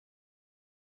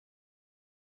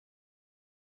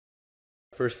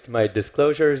First, my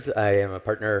disclosures. I am a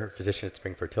partner physician at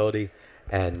Spring Fertility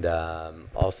and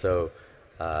also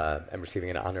am receiving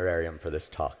an honorarium for this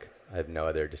talk. I have no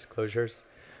other disclosures.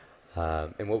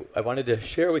 And what I wanted to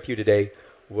share with you today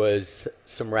was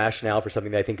some rationale for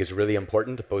something that I think is really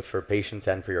important, both for patients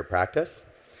and for your practice.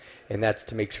 And that's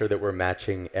to make sure that we're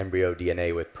matching embryo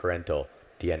DNA with parental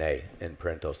DNA and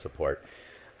parental support.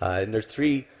 And there's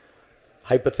three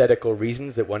hypothetical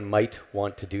reasons that one might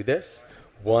want to do this.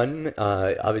 One,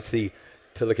 obviously,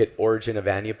 to look at origin of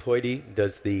aneuploidy.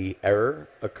 Does the error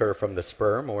occur from the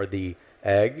sperm or the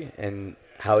egg? And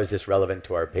how is this relevant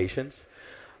to our patients?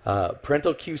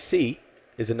 Parental QC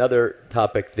is another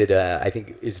topic that I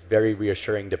think is very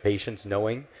reassuring to patients,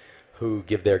 knowing who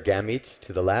give their gametes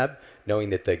to the lab, knowing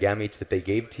that the gametes that they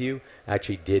gave to you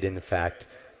actually did, in fact,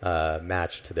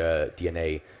 match to the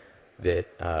DNA that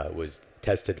was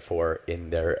tested for in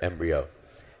their embryo.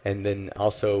 And then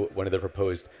also one of the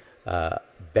proposed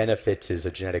benefits is a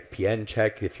genetic PN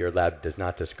check. If your lab does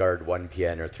not discard 1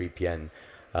 PN or 3 PN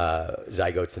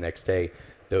zygotes the next day,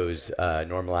 those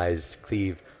normalized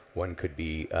cleave, one could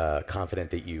be confident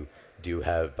that you do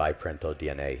have biparental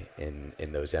DNA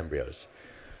in those embryos.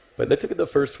 But let's look at the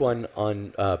first one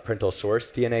on parental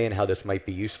source DNA and how this might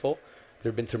be useful.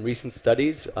 There have been some recent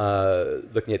studies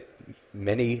looking at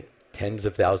many tens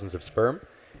of thousands of sperm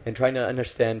and trying to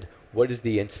understand what is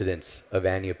the incidence of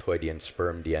aneuploidy in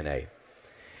sperm DNA.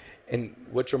 And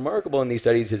what's remarkable in these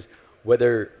studies is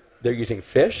whether they're using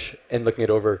fish and looking at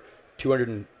over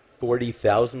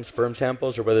 240,000 sperm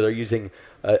samples, or whether they're using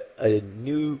a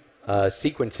new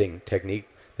sequencing technique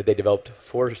that they developed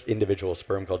for individual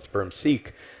sperm called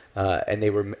sperm-seq, and they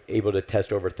were able to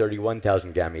test over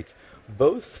 31,000 gametes.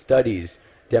 Both studies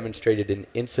demonstrated an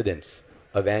incidence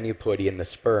of aneuploidy in the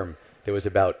sperm that was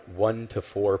about 1 to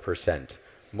 4%.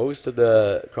 Most of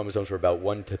the chromosomes were about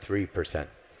 1 to 3%.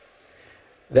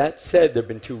 That said, there have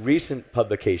been two recent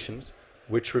publications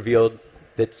which revealed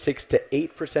that 6 to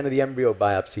 8% of the embryo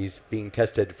biopsies being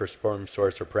tested for sperm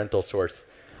source or parental source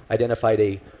identified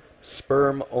a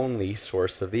sperm-only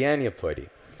source of the aneuploidy.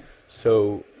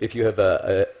 So if you have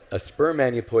a sperm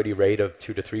aneuploidy rate of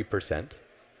 2 to 3%,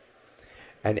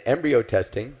 and embryo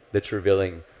testing that's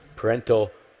revealing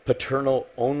paternal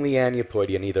only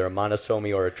aneuploidy in either a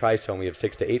monosomy or a trisomy of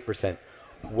 6 to 8%,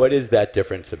 what is that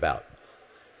difference about?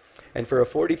 And for a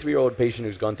 43-year-old patient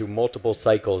who's gone through multiple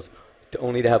cycles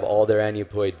only to have all their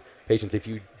aneuploid patients, if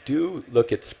you do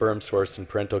look at sperm source and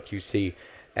parental QC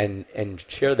and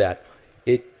share that,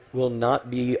 it will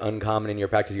not be uncommon in your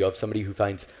practice. You'll have somebody who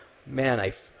finds, man,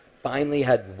 I finally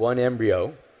had one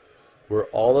embryo where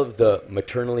all of the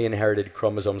maternally inherited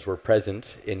chromosomes were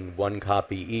present in one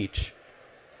copy each,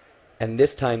 and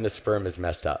this time the sperm is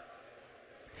messed up.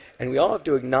 And we all have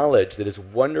to acknowledge that as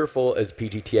wonderful as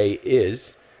PGTA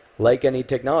is, like any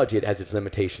technology, it has its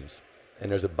limitations.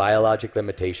 And there's a biologic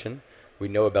limitation. We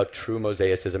know about true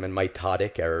mosaicism and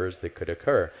mitotic errors that could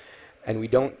occur. And we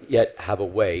don't yet have a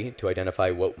way to identify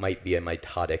what might be a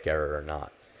mitotic error or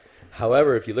not.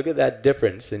 However, if you look at that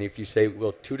difference, and if you say,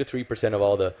 well, 2 to 3% of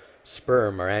all the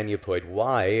sperm are aneuploid,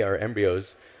 why are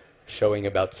embryos showing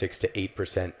about 6 to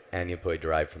 8% aneuploid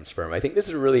derived from sperm? I think this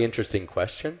is a really interesting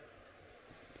question.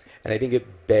 And I think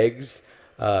it begs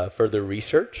further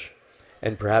research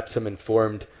and perhaps some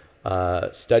informed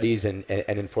studies and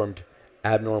informed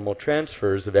abnormal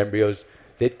transfers of embryos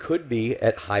that could be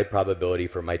at high probability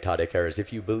for mitotic errors.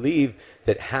 If you believe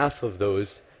that half of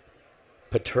those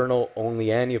paternal-only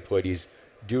aneuploidies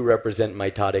do represent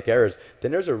mitotic errors,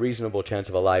 then there's a reasonable chance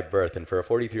of a live birth. And for a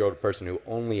 43-year-old person who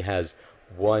only has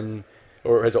one,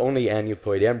 or has only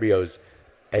aneuploid embryos,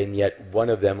 and yet one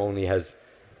of them only has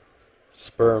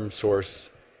sperm source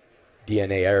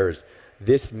DNA errors,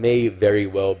 this may very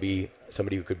well be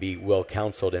somebody who could be well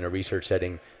counseled in a research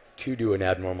setting to do an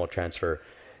abnormal transfer.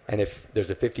 And if there's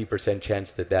a 50%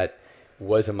 chance that that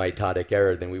was a mitotic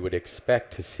error, then we would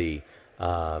expect to see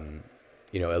a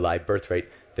live birth rate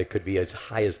that could be as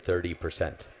high as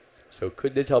 30%. So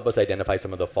could this help us identify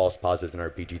some of the false positives in our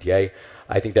PGTA?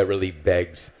 I think that really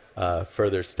begs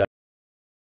further study.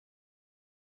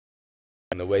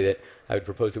 And the way that I would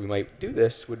propose that we might do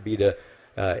this would be to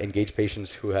engage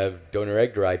patients who have donor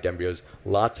egg-derived embryos,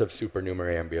 lots of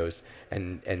supernumerary embryos,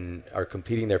 and are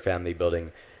completing their family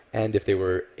building. And if they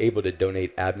were able to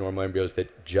donate abnormal embryos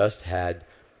that just had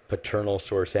paternal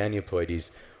source aneuploidies,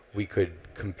 we could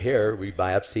compare,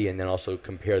 rebiopsy, and then also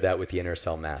compare that with the inner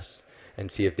cell mass and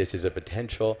see if this is a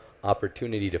potential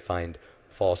opportunity to find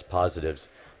false positives,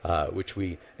 which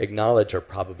we acknowledge are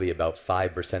probably about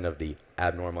 5% of the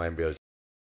abnormal embryos.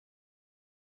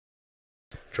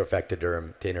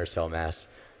 Trophectoderm to inner cell mass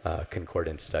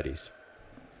concordance studies.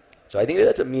 So I think that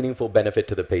that's a meaningful benefit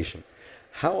to the patient.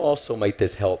 How also might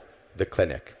this help the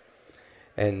clinic?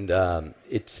 And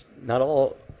it's not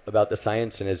all about the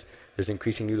science, and as there's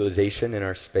increasing utilization in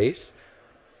our space,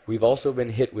 we've also been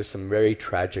hit with some very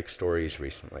tragic stories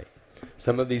recently.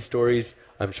 Some of these stories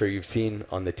I'm sure you've seen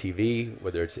on the TV,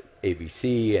 whether it's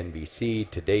ABC, NBC,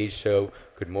 Today's Show,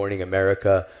 Good Morning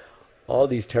America, all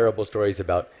these terrible stories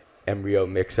about embryo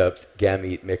mix-ups,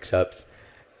 gamete mix-ups,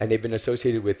 and they've been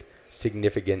associated with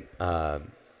significant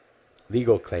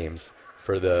legal claims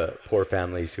for the poor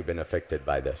families who've been affected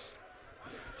by this.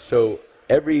 So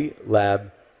every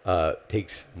lab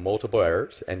takes multiple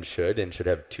errors and should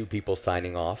have 2 people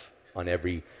signing off on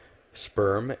every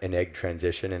sperm and egg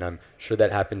transition, and I'm sure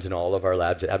that happens in all of our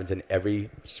labs. It happens in every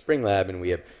Spring lab, and we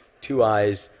have 2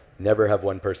 eyes, never have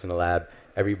 1 person in the lab.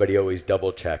 Everybody always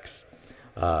double checks.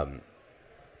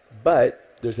 But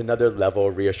there's another level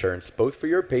of reassurance, both for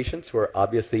your patients who are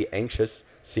obviously anxious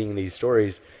seeing these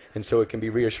stories, and so it can be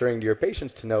reassuring to your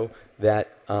patients to know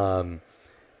that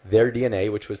their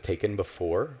DNA, which was taken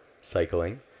before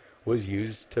cycling, was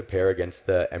used to pair against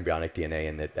the embryonic DNA,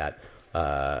 and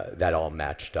that all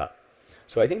matched up.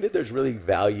 So I think that there's really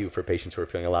value for patients who are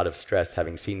feeling a lot of stress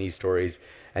having seen these stories,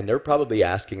 and they're probably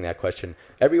asking that question.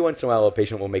 Every once in a while a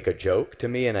patient will make a joke to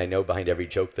me, and I know behind every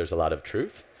joke there's a lot of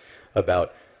truth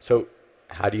about, so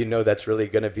how do you know that's really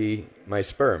going to be my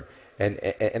sperm? And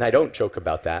I don't joke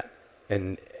about that,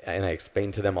 and I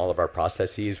explain to them all of our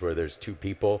processes where there's 2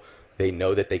 people. They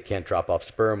know that they can't drop off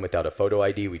sperm without a photo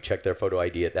ID. We check their photo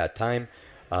ID at that time.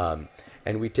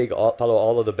 And we follow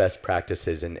all of the best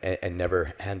practices and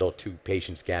never handle 2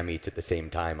 patients' gametes at the same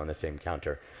time on the same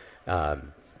counter.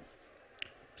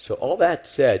 So all that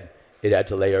said, it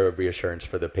adds a layer of reassurance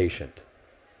for the patient.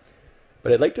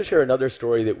 But I'd like to share another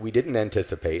story that we didn't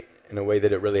anticipate in a way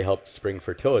that it really helped Spring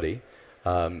Fertility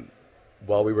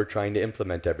while we were trying to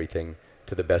implement everything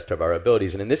to the best of our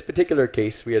abilities. And in this particular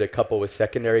case, we had a couple with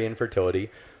secondary infertility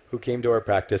who came to our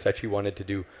practice, actually wanted to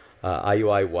do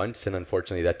IUI once, and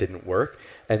unfortunately that didn't work,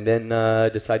 and then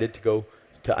decided to go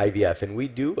to IVF. And we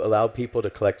do allow people to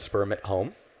collect sperm at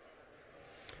home.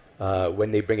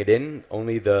 When they bring it in,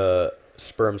 only the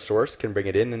sperm source can bring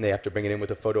it in, and they have to bring it in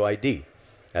with a photo ID,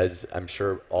 as I'm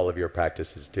sure all of your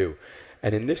practices do.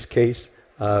 And in this case,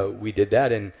 we did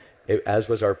that, and as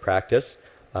was our practice,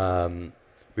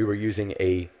 we were using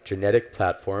a genetic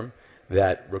platform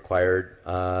that required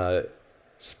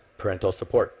parental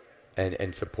support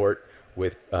and support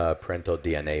with parental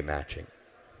DNA matching.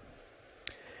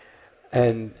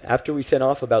 And after we sent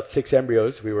off about 6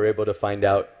 embryos, we were able to find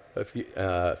out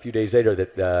a few days later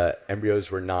that the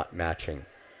embryos were not matching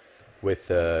with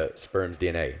the sperm's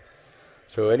DNA.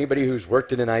 So anybody who's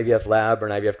worked in an IVF lab or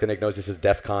an IVF clinic knows this is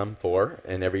DEFCON 4,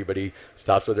 and everybody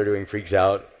stops what they're doing, freaks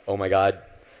out. Oh my God,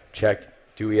 check.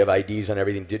 Do we have IDs on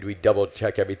everything? Did we double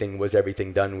check everything? Was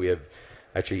everything done? We have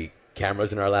actually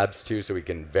cameras in our labs too, so we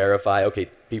can verify, okay,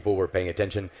 people were paying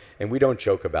attention, and we don't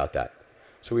joke about that.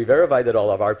 So we verified that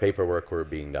all of our paperwork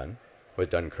was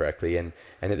done correctly, and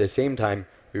at the same time,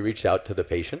 we reached out to the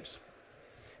patients.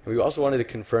 And we also wanted to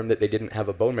confirm that they didn't have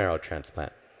a bone marrow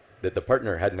transplant, that the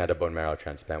partner hadn't had a bone marrow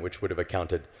transplant, which would have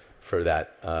accounted for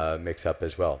that mix-up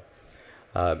as well.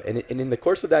 And in the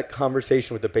course of that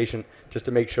conversation with the patient, just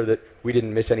to make sure that we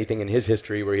didn't miss anything in his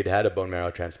history where he'd had a bone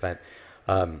marrow transplant,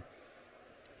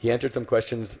 he answered some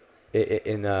questions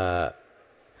in a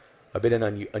bit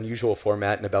an unusual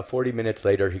format, and about 40 minutes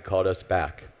later, he called us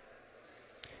back.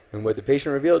 And what the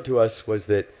patient revealed to us was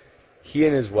that he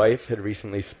and his wife had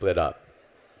recently split up.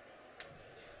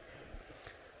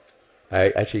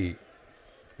 We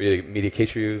did a media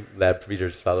case review, lab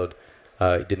procedures followed,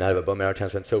 did not have a bone marrow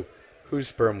transplant. So whose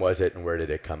sperm was it and where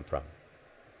did it come from?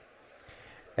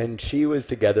 And she was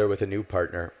together with a new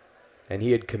partner, and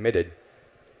he had committed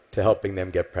to helping them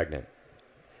get pregnant.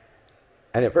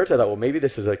 And at first I thought, well, maybe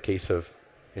this is a case of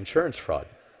insurance fraud,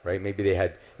 right? Maybe they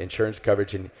had insurance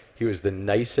coverage, and he was the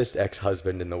nicest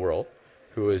ex-husband in the world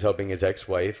who was helping his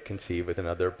ex-wife conceive with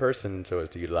another person so as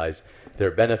to utilize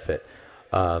their benefit.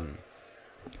 To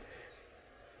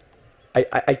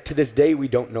this day, we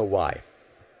don't know why,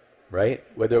 right?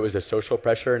 Whether it was a social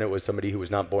pressure and it was somebody who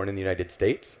was not born in the United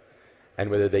States, and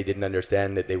whether they didn't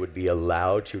she would be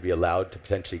allowed to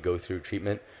potentially go through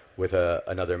treatment with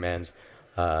another man's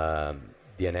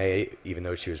DNA, even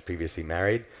though she was previously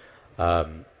married.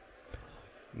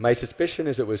 My suspicion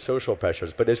is it was social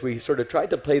pressures, but as we sort of tried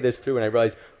to play this through, and I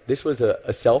realized this was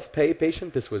a self-pay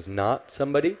patient, this was not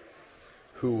somebody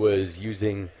who was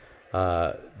using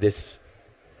this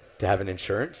to have an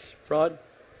insurance fraud,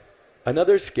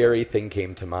 another scary thing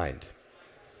came to mind.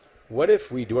 What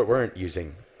if we weren't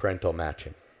using parental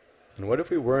matching? And what if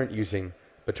we weren't using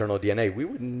paternal DNA? We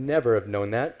would never have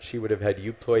known that. She would have had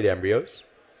euploid embryos,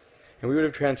 and we would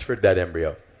have transferred that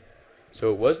embryo.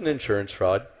 So it was an insurance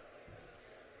fraud,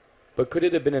 but could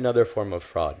it have been another form of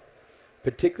fraud,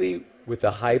 particularly with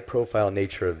the high-profile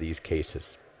nature of these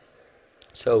cases?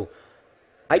 So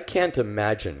I can't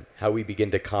imagine how we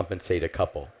begin to compensate a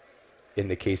couple in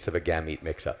the case of a gamete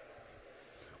mix-up.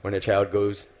 When a child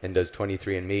goes and does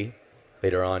 23andMe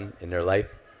later on in their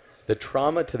life, the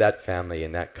trauma to that family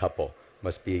and that couple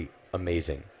must be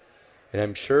amazing. And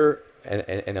I'm sure,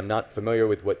 and I'm not familiar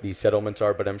with what these settlements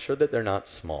are, but I'm sure that they're not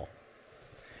small.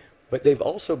 But they've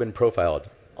also been profiled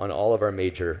on all of our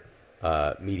major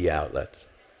media outlets.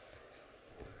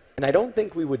 And I don't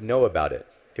think we would know about it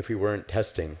if we weren't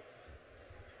testing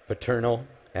paternal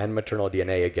and maternal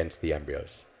DNA against the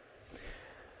embryos.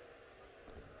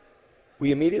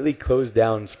 We immediately closed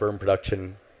down sperm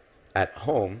production at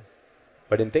home,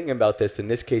 but in thinking about this, in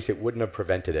this case, it wouldn't have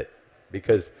prevented it,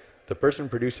 because the person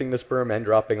producing the sperm and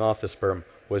dropping off the sperm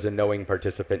was a knowing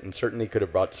participant and certainly could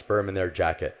have brought sperm in their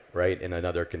jacket, right, in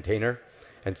another container,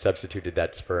 and substituted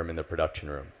that sperm in the production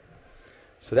room.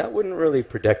 So that wouldn't really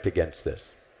protect against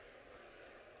this.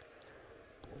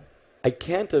 I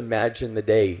can't imagine the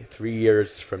day 3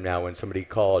 years from now when somebody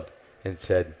called and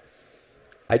said,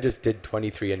 I just did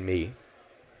 23andMe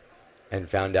and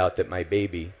found out that my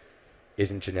baby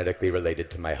isn't genetically related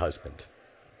to my husband.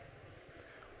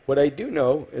 What I do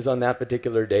know is on that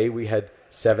particular day, we had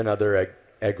 7 other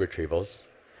egg retrievals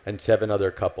and 7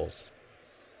 other couples.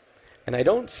 And I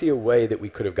don't see a way that we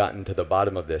could have gotten to the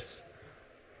bottom of this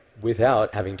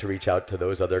without having to reach out to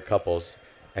those other couples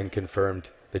and confirmed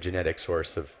the genetic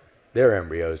source of their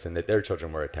embryos and that their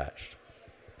children were attached.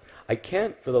 I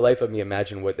can't for the life of me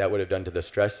imagine what that would have done to the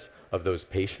stress of those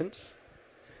patients,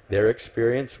 their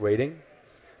experience waiting,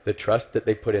 the trust that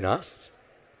they put in us,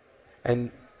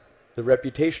 and the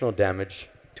reputational damage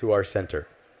to our center.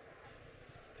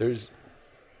 There's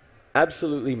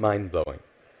absolutely mind-blowing.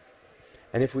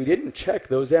 And if we didn't check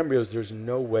those embryos, there's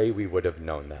no way we would have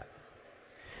known that.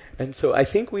 And so I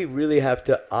think we really have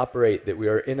to operate that we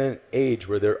are in an age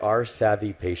where there are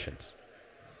savvy patients.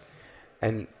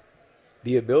 And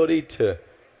the ability to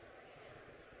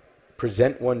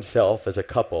present oneself as a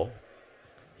couple,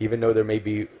 even though there may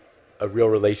be a real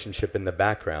relationship in the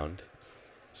background,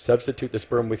 substitute the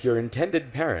sperm with your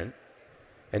intended parent,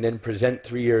 and then present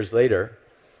 3 years later,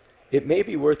 it may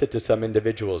be worth it to some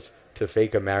individuals to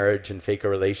fake a marriage and fake a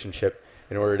relationship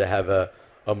in order to have a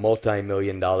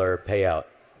multi-million-dollar payout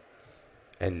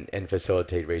and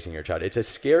facilitate raising your child. It's a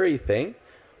scary thing,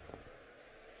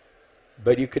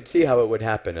 but you could see how it would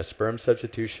happen. A sperm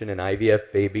substitution, an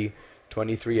IVF baby,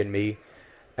 23andMe,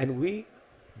 and we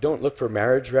don't look for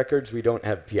marriage records. We don't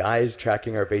have PIs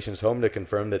tracking our patients home to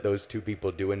confirm that those 2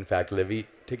 people do in fact live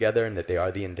together and that they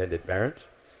are the intended parents.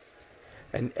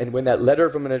 And when that letter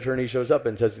from an attorney shows up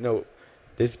and says, no,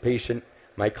 this patient,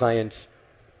 my client's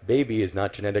baby is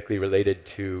not genetically related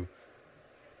to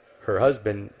her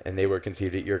husband and they were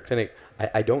conceived at your clinic,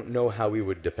 I don't know how we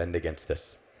would defend against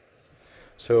this.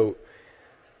 So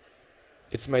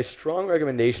it's my strong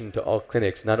recommendation to all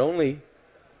clinics, not only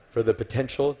for the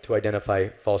potential to identify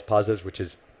false positives, which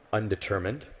is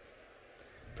undetermined,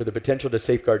 for the potential to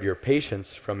safeguard your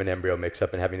patients from an embryo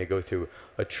mix-up and having to go through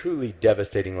a truly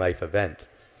devastating life event,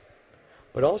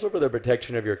 but also for the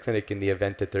protection of your clinic in the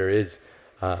event that there is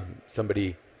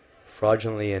somebody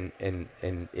fraudulently and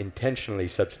intentionally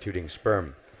substituting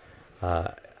sperm.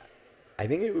 I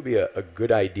think it would be a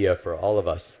good idea for all of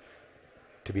us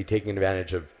to be taking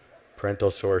advantage of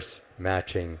parental source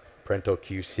matching, parental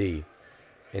QC,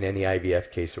 in any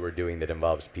IVF case that we're doing that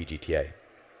involves PGTA.